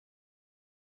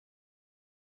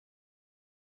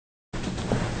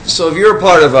So if you're a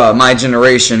part of my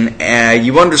generation,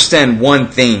 you understand one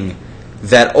thing,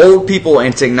 that old people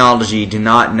and technology do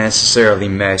not necessarily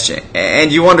mesh.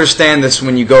 And you understand this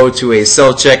when you go to a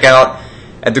self-checkout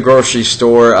at the grocery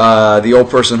store. The old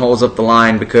person holds up the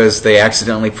line because they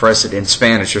accidentally press it in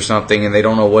Spanish or something and they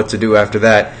don't know what to do after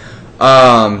that.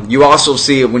 You also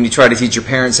see it when you try to teach your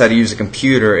parents how to use a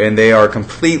computer and they are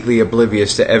completely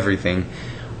oblivious to everything.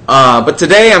 But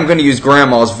today I'm going to use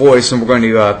Grandma's voice and we're going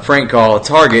to prank call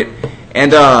Target.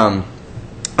 And I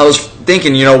was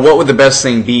thinking, what would the best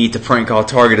thing be to prank call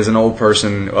Target as an old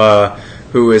person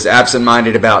who is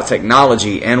absent-minded about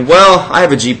technology? And well, I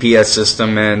have a GPS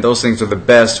system and those things are the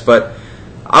best, but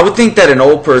I would think that an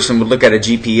old person would look at a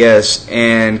GPS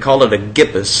and call it a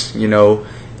Gippus,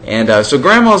 And so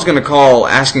Grandma's going to call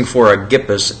asking for a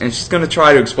Gippus, and she's going to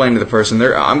try to explain to the person.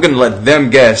 I'm going to let them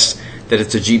guess that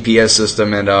it's a GPS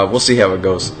system, and we'll see how it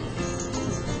goes.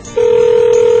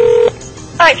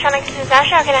 Electronics and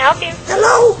Sergio, how can I help you?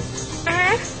 Hello?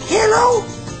 Hello?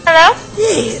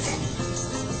 Yeah.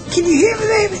 Can you hear me,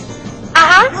 baby?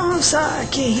 Uh-huh. Oh, I'm sorry, I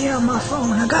can't hear on my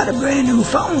phone. I got a brand new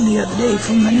phone the other day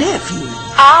from my nephew.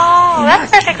 Oh,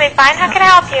 that's perfectly fine. How can I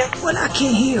help you? Well, I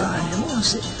can't hear on it. One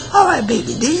second. All right,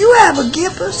 baby. Do you have a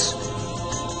Gippus?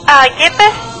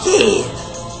 Gippus? Yeah.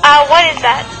 What is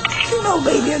that?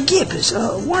 Baby, a Gippus.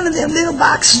 One of them little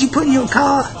boxes you put in your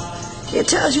car. It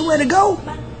tells you where to go.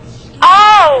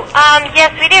 Oh,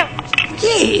 yes, we do.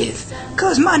 Yes,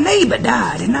 'cause my neighbor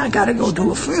died and I gotta go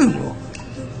to a funeral.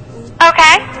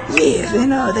 Okay. Yes,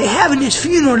 and they're having this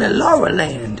funeral at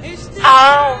Laurelland.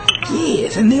 Oh.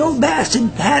 Yes, and the old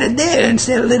bastard had it there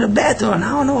instead of Little Bethel, and I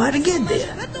don't know how to get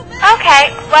there.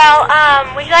 Okay, well,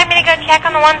 would you like me to go check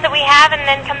on the ones that we have and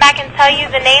then come back and tell you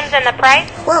the names and the price?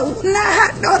 Well,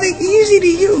 are they easy to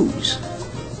use?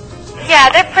 Yeah,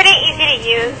 they're pretty easy to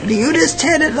use. Do you just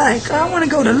tell it like, I want to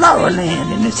go to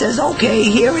Laurelland, and it says, okay,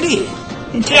 here it is,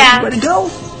 and tell you where to go?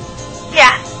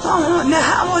 Yeah. Now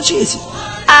how much is it?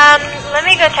 Let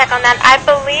me go check on that. I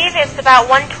believe it's about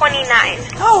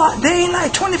 $129. Oh, they ain't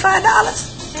like $25?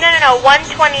 No,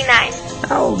 $129.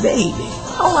 Oh, baby.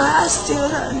 Oh, I still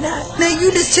now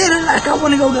you just tell it like I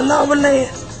want to go to Laurelland,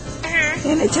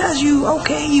 and it tells you,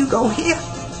 okay, you go here.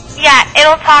 Yeah,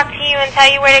 it'll talk to you and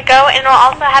tell you where to go, and it'll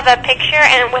also have a picture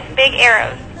and with big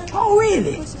arrows. Oh,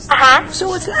 really? Uh-huh.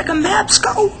 So it's like a map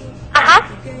scope?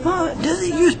 Uh-huh. Does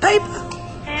it use paper?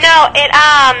 No,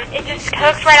 it just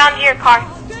hooks right onto your car.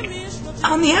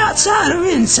 On the outside or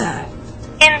inside?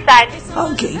 Inside.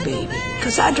 Okay, baby,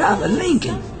 'cause I drive a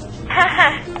Lincoln.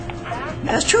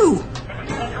 That's true.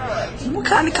 What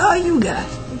kind of car you got?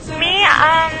 Me,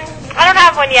 I don't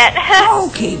have one yet.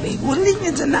 Okay, baby. Well,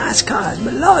 Lincolns are nice cars,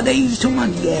 but Lord, they use too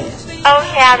much gas. Oh,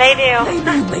 yeah, they do. They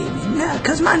do, baby. Now,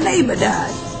 'cause my neighbor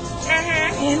died.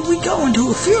 And we going to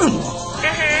a funeral.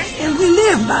 And we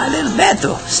live by Little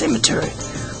Bethel Cemetery.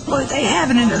 Well, they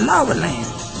have it in the Laurelland.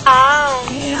 Oh.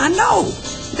 And I know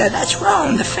that's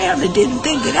wrong. The family didn't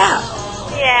think it out.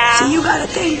 Yeah. So you gotta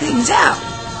think things out.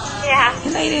 Yeah.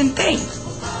 And they didn't think.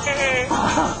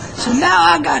 So now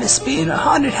I gotta spend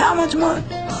how much money?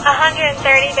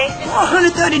 $130, basically.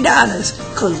 $130,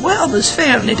 'cause Welber's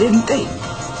family didn't think.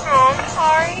 Oh, I'm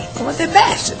sorry. Well, they're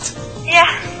bastards. Yeah.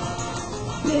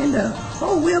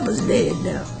 And Wilbur's dead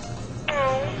now.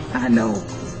 I know.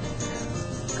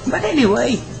 But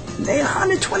anyway, they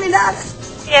 $120.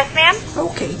 Yes, ma'am.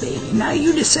 Okay, baby. Now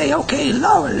you just say, okay,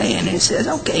 Laurelland, and it says,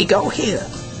 okay, go here.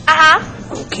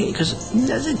 Okay, 'cause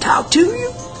does it talk to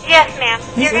you? Yes, ma'am.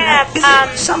 You're gonna Is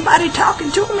it somebody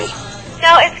talking to me?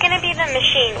 No, it's gonna be the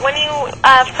machine. When you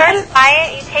first buy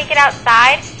it, you take it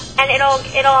outside, and it'll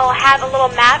have a little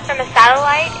map from a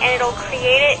satellite, and it'll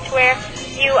create it to where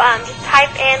you just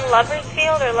type in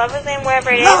Loversfield or Lovers Lane,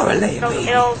 wherever it is. Laurelland, baby.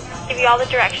 It'll give you all the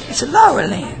directions. It's a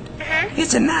Laurelland.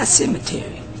 It's a nice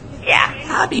cemetery. Yeah.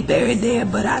 I'll be buried there,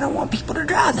 but I don't want people to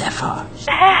drive that far.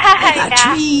 They got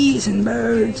trees and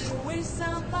birds.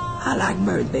 I like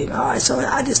birds, baby. All right, so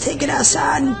I just take it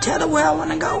outside and tell her where I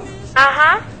want to go.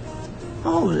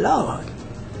 Oh, Lord.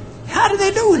 How do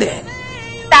they do that?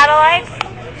 Satellites.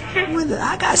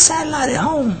 I got satellite at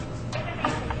home.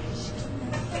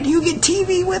 Do you get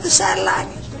TV with the satellite?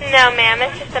 No, ma'am.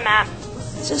 It's just a map.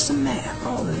 It's just a map.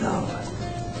 Oh, Lord.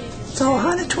 So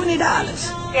 $120.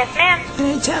 Yes, ma'am.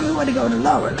 And they tell me where to go to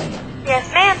Laurelland. Yes,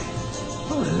 ma'am.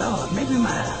 Oh, Lord. Maybe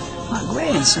my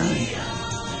grandson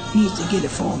needs to get it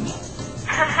for me.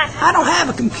 I don't have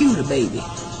a computer, baby.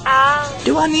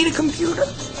 Do I need a computer?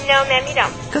 No, ma'am, you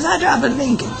don't. 'Cause I drive a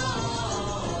Lincoln.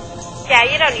 Yeah,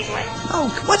 you don't need one. Oh,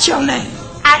 what's your name?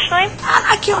 Ashley? I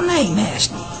like your name,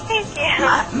 Ashley. Thank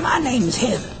you. My name is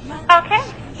Heather. Okay.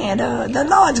 And the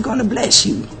Lord's going to bless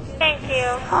you. Thank you.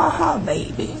 Uh-huh,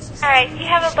 baby. All right. You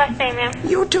have a blessed day, ma'am.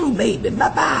 You too, baby.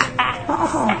 Bye-bye. Bye.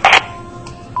 Uh-huh.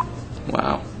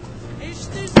 Wow.